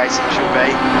oval racing should be.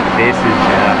 This is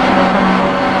better.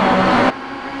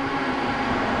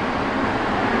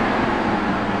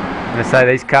 I'm going to say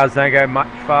these cars don't go much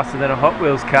faster than a Hot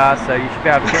Wheels car, so you should be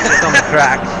able to get this on the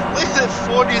track. Look at the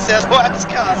 4 New South Wales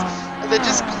cars. And they're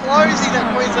just closing that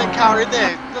Queensland car in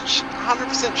there. Not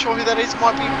 100% sure who that is.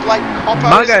 Might be Blake Coppo.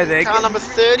 Muggo there. Car number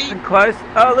 30. And close.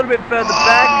 Oh, a little bit further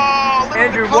back. Look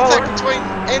Andrew at the contact Wallace. between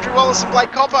Andrew Wallace and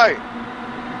Blake Coppo.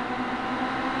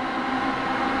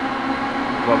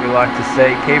 What we like to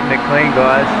see. Keeping it clean,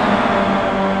 guys.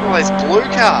 All those blue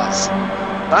cars.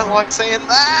 Don't like seeing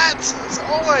that. It's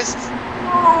almost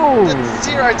Oh!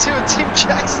 0-2 and Tim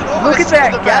Jackson. Look at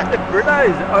that gap that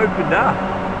Brito's opened up.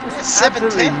 Just 7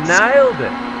 absolutely tenths. nailed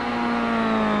it.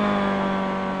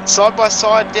 Side by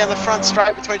side down the front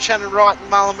straight between Shannon Wright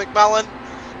and Marlon McMullen.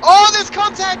 Oh, there's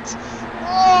contact!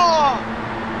 Oh!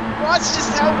 Wright's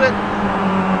just held it.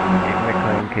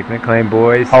 Keeping it clean,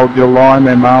 boys. Hold your line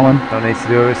there, Marlon. All needs to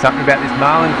do something about this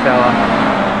Marlon fella.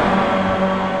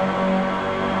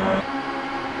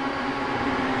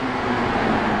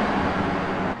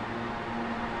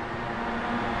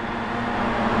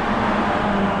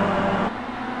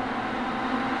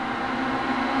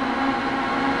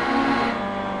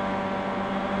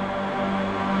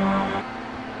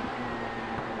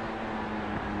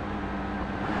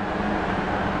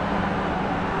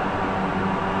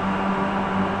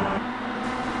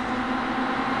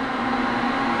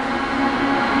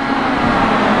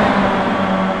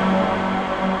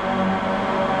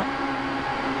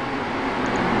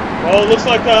 Well, it looks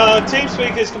like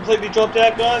TeamSpeak has completely dropped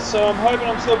out, guys, so I'm hoping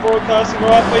I'm still broadcasting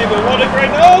right for you, but what a great...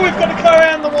 Oh, we've got a car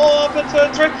around the wall up at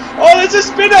turn 3. Oh, there's a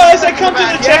spinner as they come to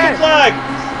the checkered flag.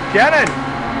 Shannon!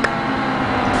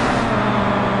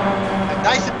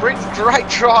 Nathan Britton, great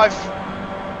drive.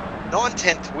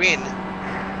 9/10th win.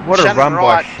 What Shannon a run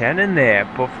Wright. by Shannon there.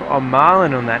 On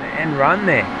Marlon on that end run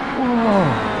there. Oh,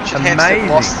 Richard Hampstead amazing.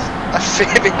 lost a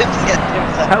fair bit at the end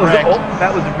of that That was, race.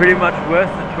 that was pretty much worse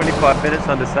than 25 minutes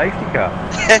under safety car.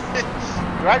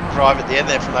 Great drive at the end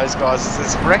there from those guys.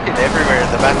 There's a record everywhere in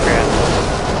the background.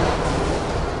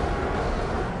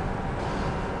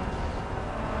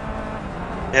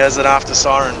 There's an after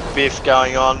siren biff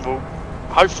going on. We'll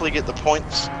hopefully get the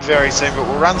points very soon, but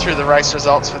we'll run through the race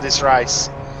results for this race.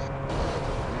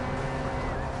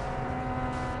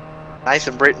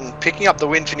 Nathan Britton picking up the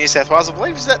win for New South Wales. I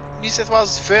believe is that New South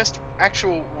Wales' first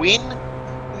actual win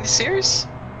in this series?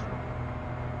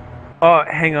 Oh,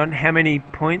 hang on. How many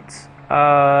points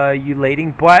are you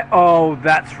leading by? Oh,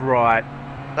 that's right.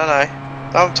 No.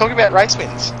 I'm talking about race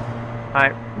wins.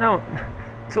 No,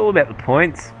 it's all about the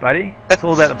points, buddy. It's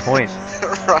all about the points.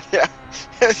 Right, yeah.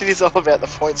 It is all about the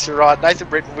points, you're right. Nathan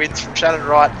Britton wins from Shannon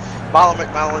Wright, Marlon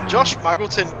McMullen, Josh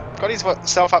Muggleton got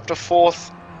himself up to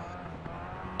 4th.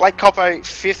 Blake Coppo,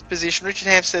 5th position. Richard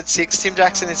Hampstead, 6th. Tim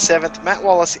Jackson in 7th.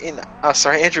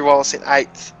 Andrew Wallace in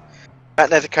 8th. Matt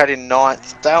Nethercote in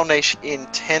 9th. Dale Nish in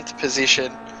 10th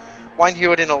position. Wayne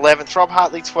Hewitt in 11th. Rob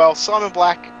Hartley, 12th. Simon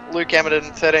Black, Luke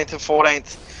Emmerton, 13th and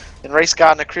 14th. Then Reece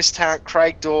Gardner, Chris Tarrant,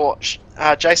 Craig Dorr,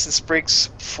 Jason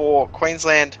Spriggs for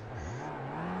Queensland.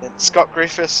 Then Scott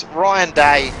Griffiths, Ryan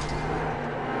Day,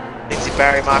 Lindsay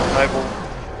Barry, Mark Noble,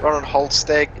 Ronald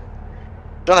Holsteg,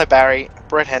 Jono Barry,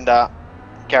 Brett Hender,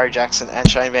 Gary Jackson and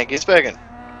Shane Van Gisbergen.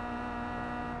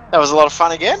 That was a lot of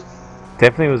fun again.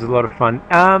 Definitely was a lot of fun.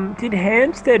 Did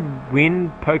Hampstead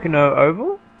win Pocono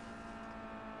Oval?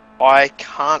 I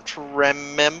can't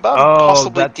remember. Oh,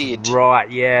 Possibly that's did. Right,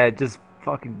 yeah, just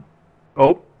fucking...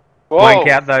 Oh, Whoa. blank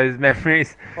out those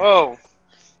memories. Whoa.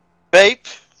 Beep.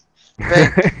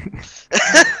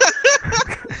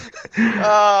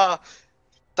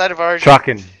 State of Origin.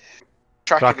 Trucking.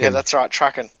 Yeah, that's right,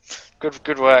 trucking.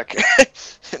 Good work.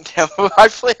 Now we'll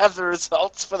hopefully have the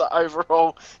results for the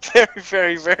overall very,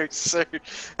 very, very soon.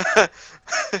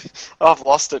 I've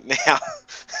lost it now.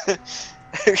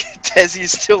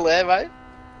 Desi's still there, mate?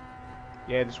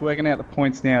 Yeah, just working out the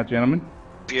points now, gentlemen.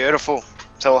 Beautiful.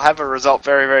 So we'll have a result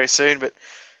very, very soon, but I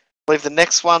believe the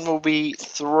next one will be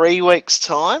 3 weeks'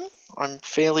 time, I'm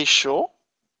fairly sure.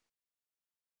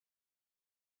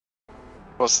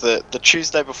 Of course, the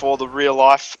Tuesday before the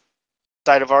real-life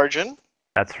State of Origin.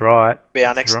 That's right. Be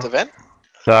our next event.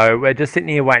 So we're just sitting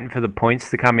here waiting for the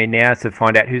points to come in now to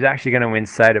find out who's actually going to win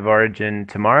State of Origin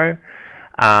tomorrow.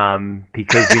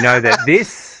 Because we know that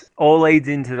this all leads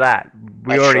into that.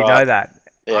 We That's already right. know that.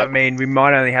 Yep. I mean, we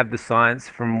might only have the science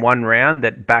from one round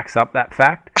that backs up that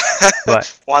fact.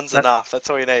 But One's enough. That's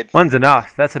all you need. One's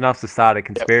enough. That's enough to start a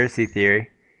conspiracy theory.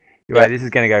 Anyway, this is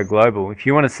going to go global. If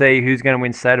you want to see who's going to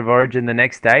win State of Origin the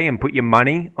next day and put your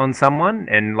money on someone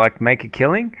and like make a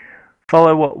killing,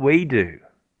 follow what we do,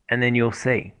 and then you'll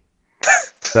see.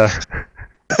 So,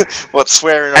 what,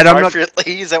 swearing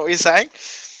appropriately? Is that what you're saying?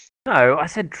 No, I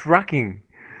said trucking.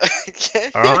 Okay.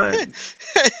 All right.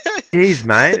 Jeez,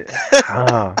 mate.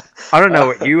 Oh, I don't know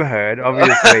what you heard.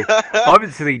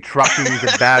 Obviously, trucking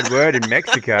is a bad word in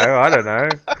Mexico. I don't know.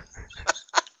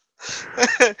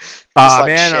 Like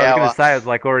man, shower. I was going to say it was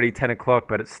like already 10 o'clock,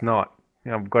 but it's not.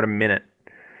 I've got a minute.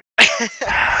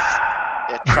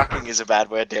 Yeah, trucking is a bad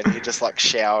word, Danny. You just like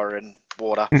shower and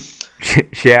water.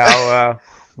 Shower,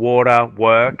 water,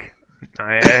 work.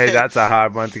 Hey, that's a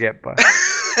hard one to get by.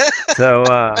 So,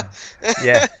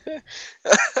 yeah.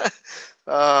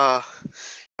 Have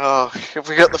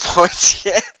we got the points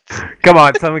yet? Come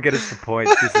on, someone get us the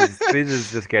points. This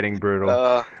is just getting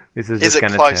brutal. This is it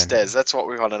just close, Des? That's what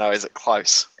we want to know. Is it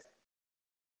close?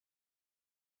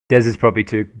 Des is probably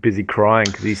too busy crying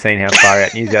because he's seen how far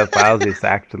out New South Wales is to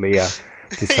actually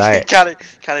to say it.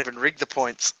 Can't even rig the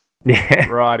points. Yeah.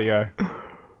 Rightio.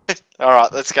 All right,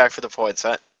 let's go for the points,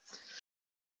 mate.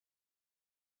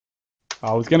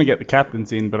 I was going to get the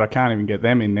captains in, but I can't even get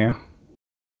them in now.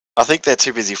 I think they're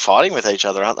too busy fighting with each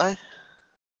other, aren't they?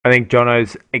 I think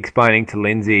Jono's explaining to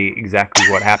Lindsay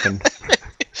exactly what happened.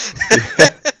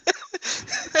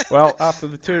 Well, after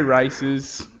the 2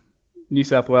 races, New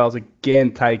South Wales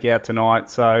again take out tonight,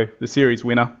 so the series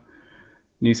winner,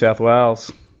 New South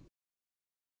Wales.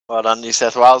 Well done, New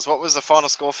South Wales. What was the final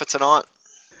score for tonight?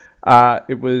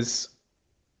 It was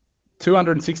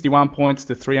 261 points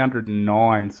to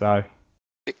 309, so... A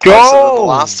bit closer than the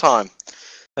last time.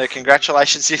 So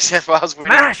congratulations, New South Wales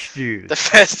winning Smashed you! the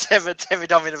first ever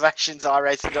Demidov Innovations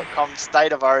Iracing.com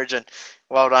State of Origin.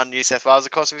 Well done, New South Wales.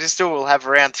 Of course, we still will have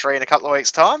round 3 in a couple of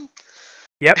weeks' time.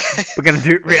 Yep, we're going to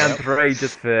do round 3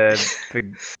 just for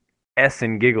S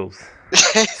and giggles.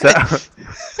 So,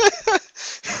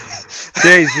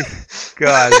 jeez,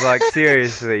 guys, like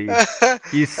seriously,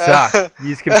 you suck.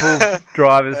 You can pull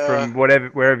drivers from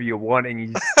wherever you want, and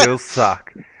you still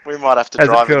suck. We might have to How's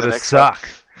drive it feel in the to next suck?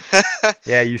 one.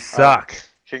 Yeah, you suck.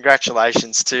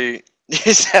 Congratulations to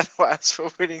New South Wales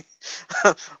for winning.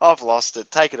 I've lost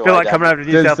it. Take it away. Feel like coming David.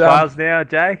 over to New South Wales now,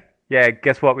 Jay? Yeah,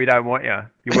 guess what? We don't want you.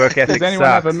 Your work ethic Does anyone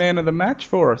sucks. have a man of the match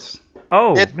for us?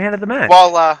 Oh, Yeah. man of the match.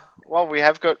 While we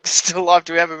have got still live,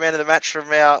 do we have a man of the match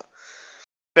from our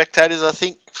spectators? I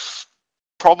think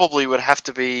probably would have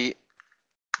to be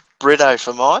Brito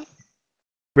for mine.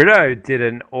 Brito did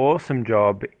an awesome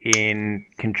job in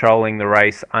controlling the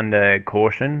race under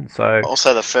caution. So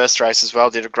also the first race as well,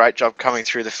 did a great job coming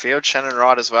through the field. Shannon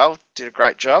Wright as well did a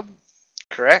great job.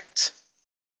 Correct.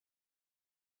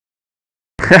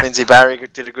 Lindsay Barry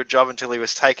did a good job until he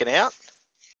was taken out,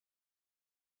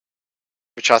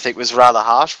 which I think was rather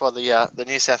harsh by the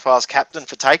New South Wales captain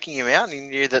for taking him out. And he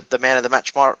knew that the Man of the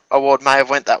Match award may have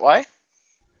went that way.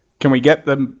 Can we get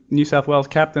the New South Wales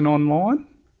captain online?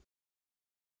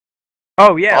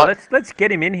 Oh yeah, let's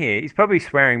get him in here. He's probably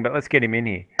swearing, but let's get him in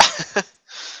here.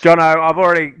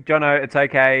 Jono, it's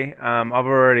okay. I've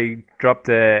already dropped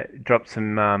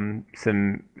some no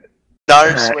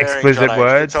swearing, explicit Jono.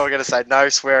 words. That's all we're going to say. No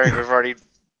swearing. We've already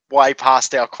way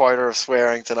past our quota of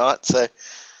swearing tonight. So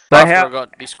after I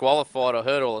got disqualified, I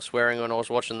heard all the swearing when I was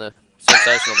watching the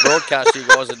sensational broadcast you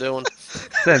guys are doing.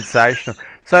 Sensational.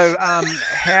 So,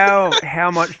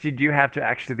 how much did you have to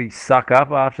actually suck up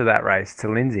after that race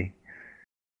to Lindsay?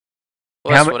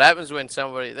 Well, that's what happens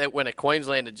when a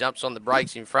Queenslander jumps on the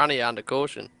brakes in front of you under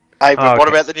caution. Hey, but what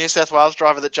about the New South Wales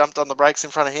driver that jumped on the brakes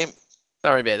in front of him?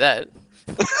 Sorry about that.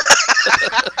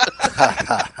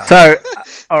 So,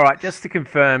 all right, just to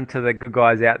confirm to the good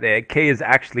guys out there, Kias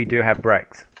actually do have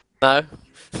brakes. No.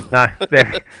 They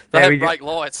have brake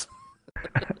lights.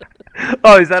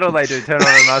 Oh, is that all they do? Turn on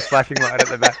a nice flashing light at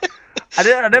the back.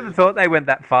 I never thought they went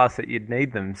that fast that you'd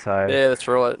need them. So yeah, that's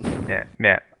right.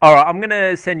 Yeah. All right, I'm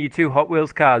gonna send you 2 Hot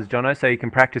Wheels cars, Jono, so you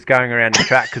can practice going around the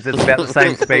track because it's about the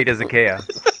same speed as a Kia.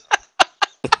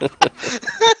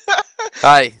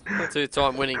 Hey,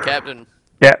 2-time winning captain.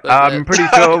 Yeah, I'm pretty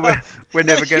sure we're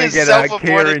never going to get a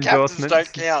Kia endorsement.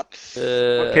 Don't count.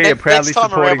 Kia proudly next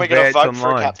time around, supporting we're going to vote for a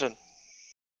online. captain.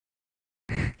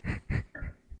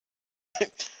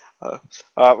 All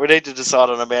right, we need to decide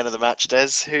on a man of the match. Des,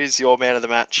 who's your man of the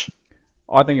match?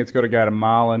 I think it's got to go to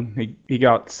Marlon. He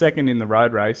got second in the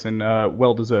road race and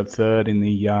well-deserved third in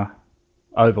the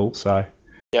oval. So.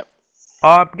 Yep.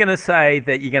 I'm going to say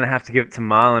that you're going to have to give it to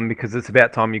Marlon because it's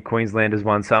about time you Queenslanders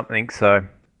won something. So,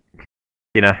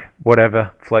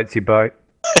 whatever floats your boat.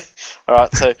 All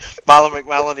right, so Marlon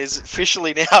McMullen is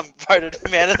officially now voted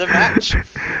man of the match.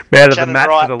 Man of the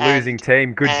match for the losing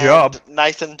team. Good job.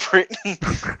 Nathan Britton,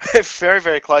 very,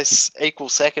 very close, equal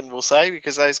second, we'll say,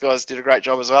 because those guys did a great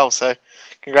job as well. So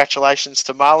congratulations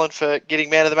to Marlon for getting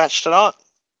man of the match tonight.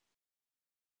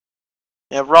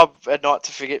 Now, Rob, a night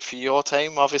to forget for your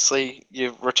team. Obviously,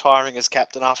 you're retiring as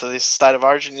captain after this State of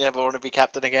Origin. You never want to be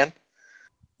captain again.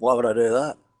 Why would I do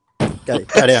that? Go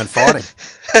down fighting.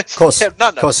 Of course,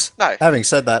 no. Having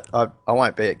said that, I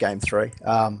won't be at game 3.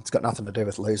 It's got nothing to do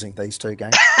with losing these 2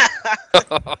 games.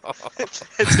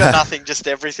 It's got nothing, just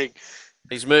everything.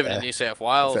 He's moving to New South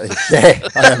Wales. Yeah,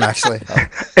 I am actually.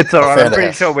 It's all right. I'm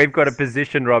pretty sure we've got a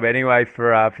position, Rob, anyway,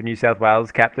 for New South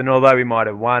Wales captain. Although we might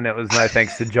have won, it was no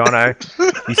thanks to Jono.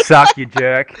 You suck, you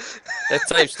jerk. That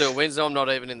team still wins. I'm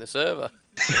not even in the server.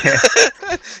 Yeah.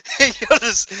 You're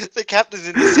just the captain's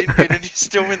in the sin bin and you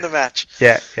still win the match.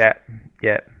 Yeah.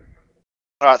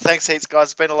 All right, thanks heaps, guys.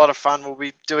 It's been a lot of fun. We'll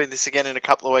be doing this again in a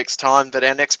couple of weeks' time, but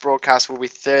our next broadcast will be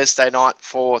Thursday night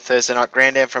for Thursday Night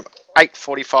Grand Am from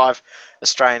 8:45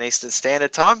 Australian Eastern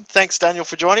Standard Time. Thanks, Daniel,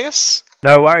 for joining us.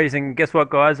 No worries, and guess what,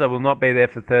 guys? I will not be there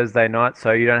for Thursday night,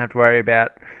 so you don't have to worry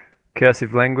about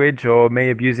cursive language or me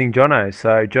abusing Jono.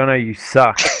 So, Jono, you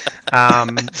suck.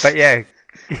 But yeah,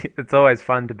 it's always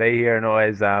fun to be here and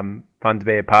always fun to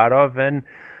be a part of. And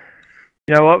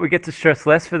you know what? We get to stress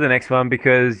less for the next one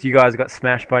because you guys got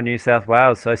smashed by New South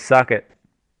Wales, so suck it.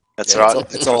 That's right.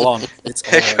 It's all on.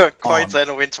 Queensland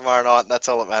will win tomorrow night, and that's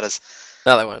all that matters.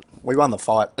 No, they won't. We won the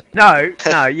fight. No,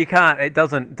 you can't. It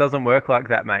doesn't work like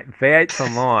that, mate. V8's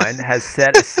Online has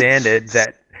set a standard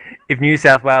that if New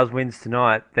South Wales wins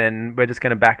tonight, then we're just going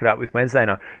to back it up with Wednesday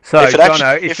night. So,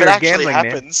 Jono, if you're a gambling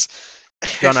man,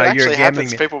 Jono, you're a gambling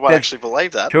man. People might actually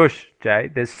believe that. Shush,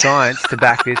 Jay. There's science to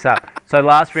back this up. So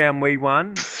last round we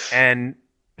won, and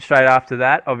straight after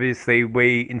that, obviously,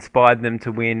 we inspired them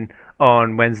to win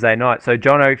on Wednesday night. So,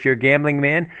 Jono, if you're a gambling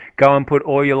man, go and put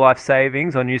all your life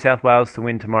savings on New South Wales to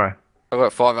win tomorrow. I've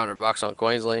got $500 on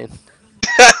Queensland.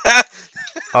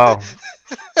 Oh.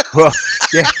 Well,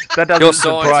 yeah, that doesn't Your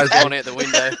surprise sign's me. gone out the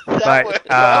window.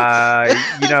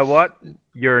 Mate, you know what?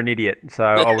 You're an idiot, so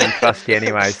I wouldn't trust you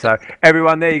anyway. So,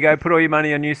 everyone, there you go. Put all your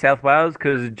money on New South Wales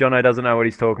because Jono doesn't know what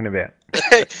he's talking about.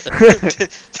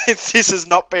 This has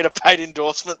not been a paid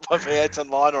endorsement by V8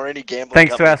 Online or any gambling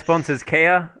Thanks company. to our sponsors,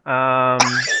 Kia.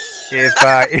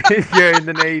 If you're in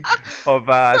the need of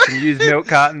some used milk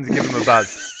cartons, give them a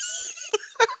buzz.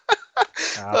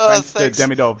 Thanks to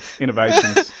Demidov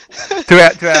Innovations.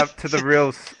 To the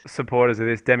real supporters of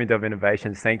this, Demidov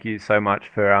Innovations, thank you so much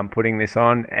for putting this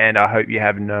on, and I hope you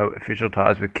have no official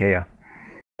ties with Kia.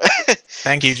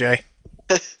 Thank you, Jay.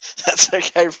 That's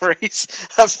okay, Reese.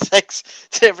 Thanks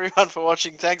to everyone for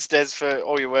watching. Thanks, Des, for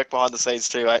all your work behind the scenes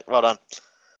too, mate. Well done.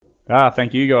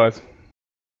 Thank you, guys.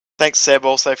 Thanks, Seb,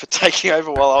 also for taking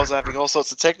over while I was having all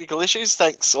sorts of technical issues.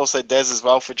 Thanks also, Des, as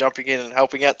well, for jumping in and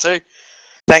helping out too.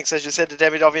 Thanks, as you said, to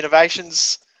Demidov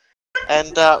Innovations.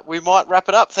 And we might wrap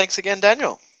it up. Thanks again,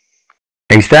 Daniel.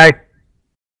 Thanks, Jay.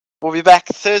 We'll be back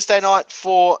Thursday night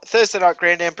for Thursday Night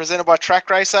Grand Am presented by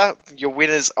Track Racer. Your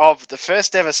winners of the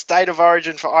first ever State of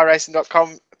Origin for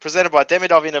Iracing.com presented by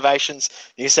Demidov Innovations,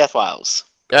 New South Wales.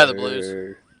 Go the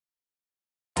Blues.